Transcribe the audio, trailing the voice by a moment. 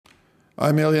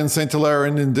I'm Elian Saint-Hilaire,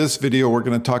 and in this video we're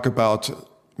going to talk about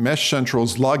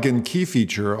MeshCentral's LoginKey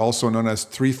feature, also known as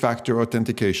three-factor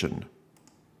authentication.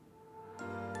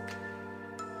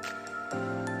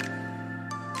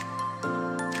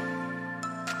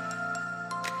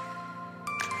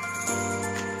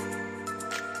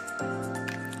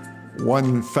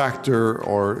 One factor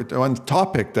or one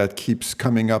topic that keeps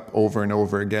coming up over and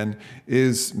over again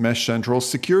is MeshCentral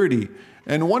security.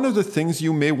 And one of the things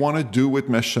you may want to do with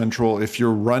MeshCentral if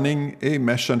you're running a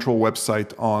MeshCentral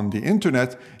website on the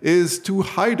internet is to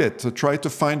hide it, to try to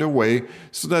find a way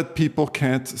so that people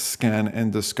can't scan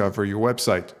and discover your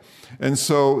website. And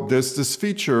so there's this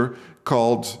feature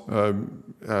called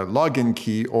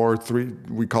LoginKey, or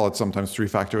we call it sometimes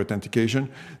three-factor authentication,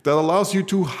 that allows you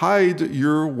to hide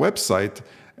your website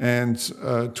and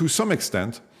to some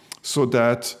extent so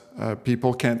that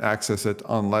people can't access it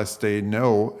unless they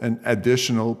know an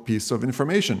additional piece of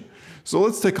information. So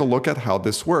let's take a look at how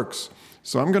this works.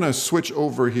 So I'm going to switch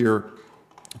over here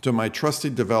to my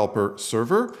trusted developer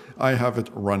server. I have it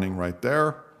running right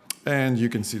there. And you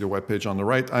can see the web page on the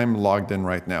right. I'm logged in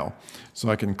right now. So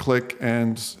I can click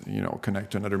and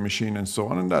connect to another machine and so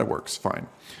on, and that works fine.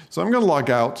 So I'm going to log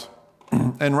out.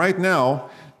 And right now,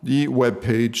 the web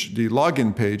page, the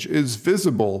login page, is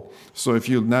visible. So if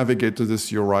you navigate to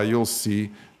this URI, you'll see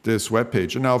this web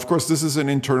page. And now, of course, this is an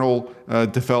internal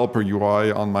developer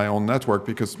UI on my own network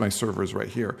because my server is right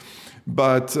here.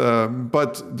 But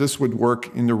this would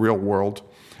work in the real world.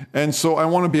 And so I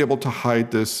want to be able to hide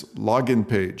this login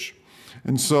page.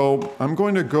 And so I'm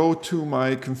going to go to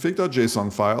my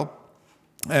config.json file.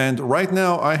 And right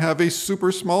now I have a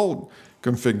super small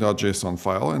config.json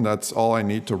file, and that's all I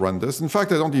need to run this. In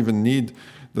fact, I don't even need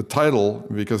the title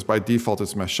because by default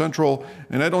it's MeshCentral,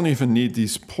 and I don't even need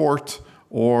these port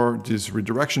or this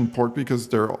redirection port because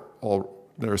they're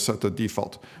set to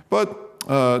default. But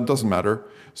it doesn't matter.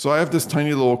 So I have this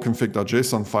tiny little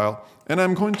config.json file, and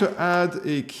I'm going to add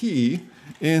a key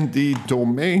in the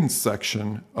domain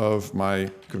section of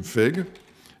my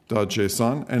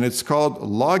config.json, and it's called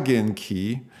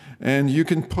LoginKey. And you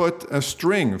can put a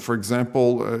string, for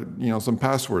example, some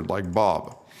password like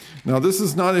Bob. Now, this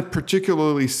is not a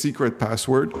particularly secret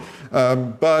password,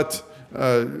 but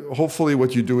hopefully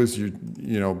what you do is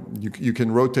you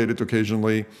can rotate it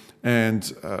occasionally,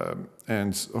 and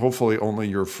hopefully only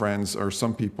your friends or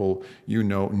some people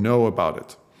know about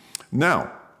it.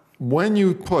 Now, when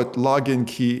you put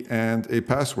LoginKey and a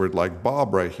password like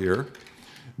Bob right here,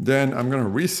 then I'm going to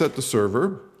reset the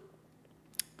server.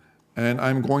 And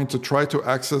I'm going to try to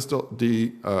access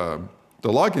the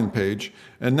login page,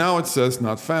 and now it says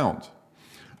not found.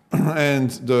 And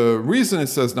the reason it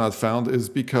says not found is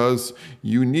because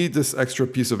you need this extra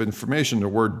piece of information, the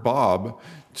word Bob,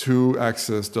 to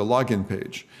access the login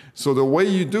page. So the way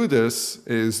you do this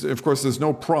is, of course, there's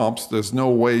no prompts. There's no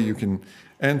way you can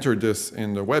enter this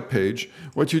in the web page.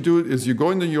 What you do is you go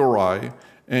in the URI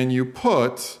and you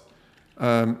put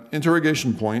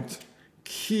interrogation point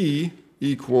key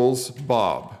equals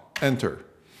Bob, enter.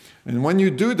 And when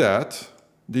you do that,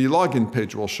 the login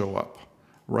page will show up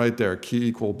right there, key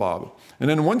equal Bob. And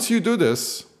then once you do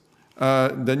this,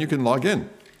 then you can log in.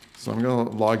 So I'm going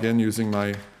to log in using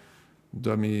my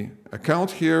dummy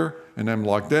account here, and I'm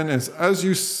logged in. As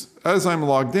I'm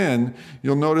logged in,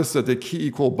 you'll notice that the key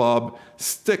equal Bob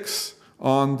sticks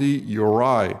on the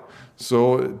URI.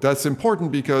 So that's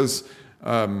important because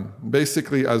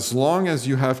basically, as long as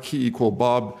you have key equal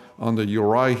Bob on the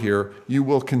URI here, you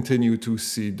will continue to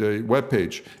see the web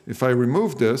page. If I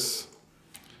remove this,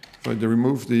 if I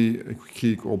remove the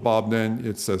key equal Bob, then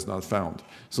it says not found.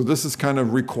 So this is kind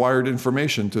of required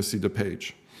information to see the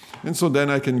page. And so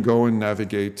then I can go and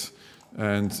navigate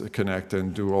and connect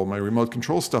and do all my remote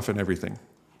control stuff and everything.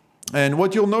 And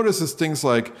what you'll notice is things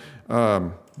like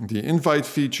the invite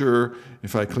feature.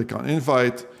 If I click on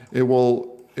invite, it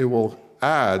will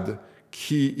add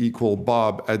key equal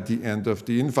Bob at the end of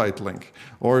the invite link.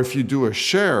 Or if you do a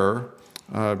share,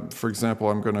 for example,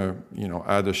 I'm going to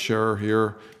add a share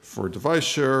here for device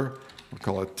share. We'll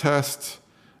call it test.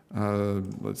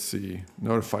 Let's see,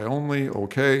 notify only,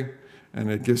 okay.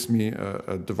 And it gives me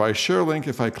a device share link.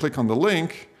 If I click on the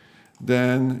link,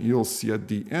 then you'll see at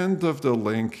the end of the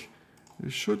link,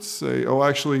 it should say, oh,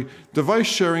 actually, device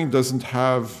sharing does not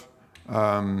have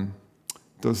the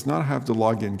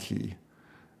login key.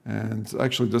 And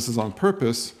actually, this is on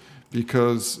purpose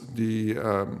because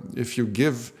if you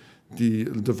give the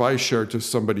device share to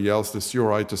somebody else, this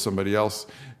URI to somebody else,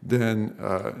 then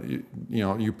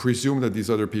you presume that these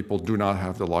other people do not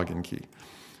have the login key.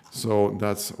 So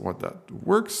that's what that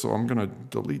works. So I'm going to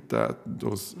delete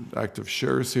those active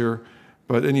shares here.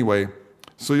 But anyway,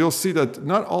 So you'll see that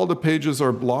not all the pages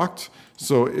are blocked.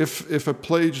 So if a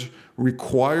page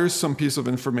requires some piece of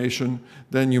information,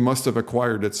 then you must have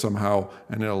acquired it somehow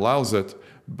and it allows it.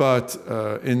 But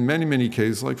in many, many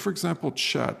cases, like for example,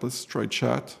 chat, let's try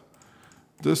chat.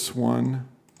 This one,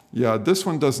 yeah, this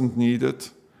one doesn't need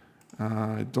it.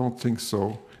 I don't think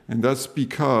so. And that's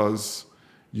because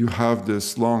you have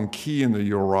this long key in the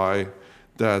URI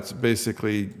that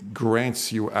basically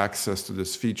grants you access to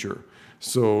this feature.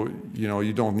 So,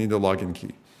 you don't need a login key.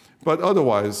 But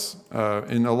otherwise,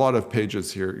 in a lot of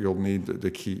pages here, you'll need the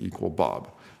key equal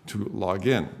Bob to log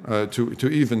in, to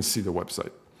even see the website.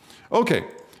 Okay,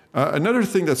 another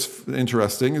thing that's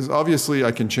interesting is obviously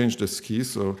I can change this key.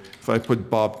 So if I put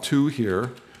Bob2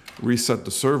 here, reset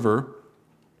the server,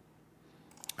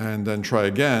 and then try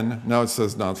again, now it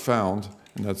says not found,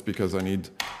 and that's because I need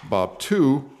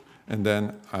Bob2, and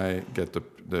then I get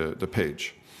the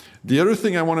page. The other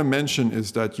thing I want to mention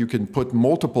is that you can put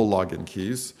multiple login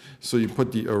keys. So you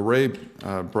put the array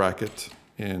bracket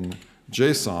in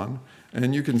JSON,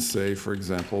 and you can say, for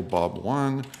example,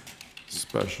 Bob1,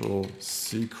 special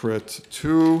secret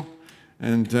 2,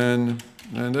 and then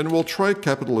we'll try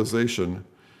capitalization.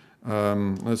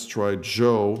 Let's try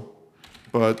Joe,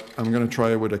 but I'm going to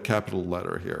try it with a capital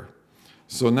letter here.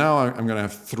 So now I'm going to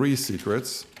have 3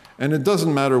 secrets, and it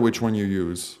doesn't matter which one you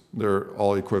use. They're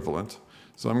all equivalent.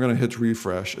 So I'm going to hit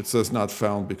refresh. It says not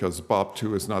found because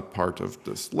Bob2 is not part of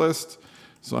this list.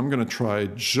 So I'm going to try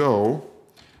Joe,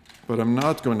 but I'm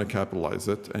not going to capitalize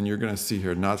it. And you're going to see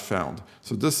here, not found.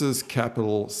 So this is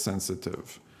capital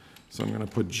sensitive. So I'm going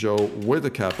to put Joe with a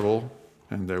capital,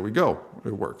 and there we go.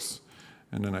 It works.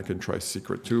 And then I can try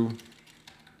secret 2.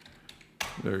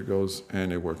 There it goes,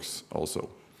 and it works also.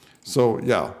 So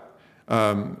yeah,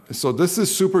 so this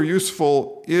is super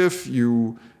useful if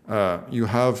you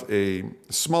have a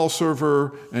small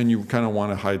server and you kind of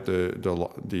want to hide the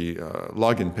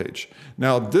login page.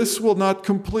 Now, this will not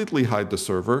completely hide the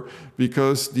server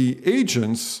because the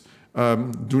agents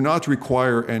do not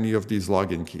require any of these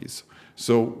login keys.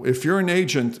 So if you're an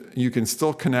agent, you can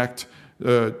still connect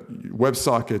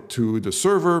WebSocket to the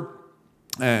server,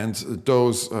 and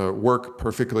those work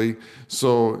perfectly.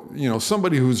 So,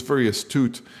 somebody who's very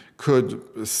astute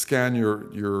could scan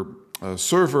your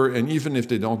server, and even if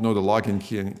they don't know the login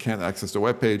key and can't access the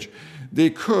web page, they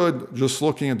could, just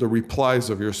looking at the replies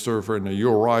of your server and the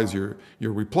URIs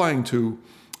you're replying to,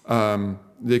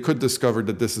 they could discover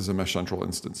that this is a MeshCentral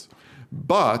instance.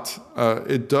 But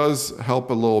it does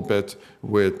help a little bit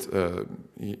with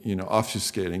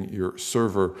obfuscating your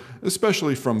server,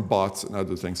 especially from bots and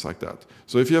other things like that.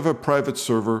 So if you have a private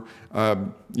server,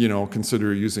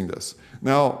 consider using this.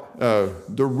 Now,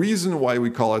 the reason why we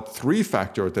call it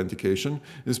 3-factor authentication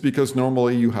is because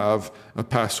normally you have a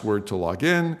password to log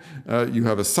in, you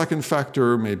have a second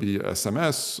factor, maybe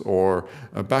SMS or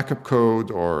a backup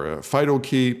code or a FIDO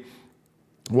key.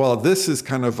 Well, this is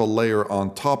kind of a layer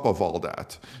on top of all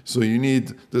that. So you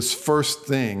need this first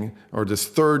thing, or this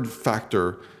third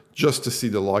factor, just to see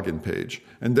the login page.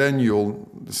 And then you'll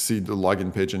see the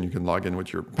login page and you can log in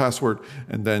with your password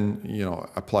and then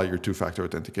apply your 2-factor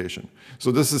authentication.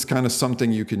 So this is kind of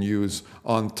something you can use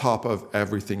on top of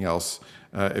everything else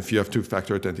if you have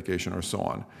 2-factor authentication or so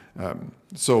on.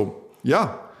 So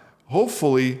yeah,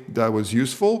 hopefully that was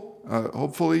useful.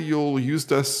 Hopefully you'll use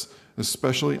this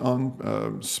especially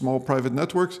on small private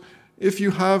networks. If you're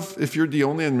the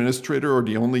only administrator or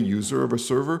the only user of a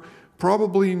server,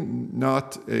 probably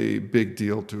not a big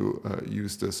deal to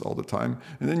use this all the time.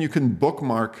 And then you can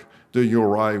bookmark the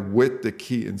URI with the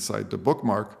key inside the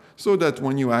bookmark so that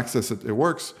when you access it, it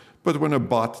works. But when a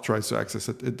bot tries to access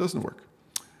it, it doesn't work.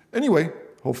 Anyway,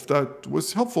 hope that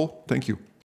was helpful. Thank you.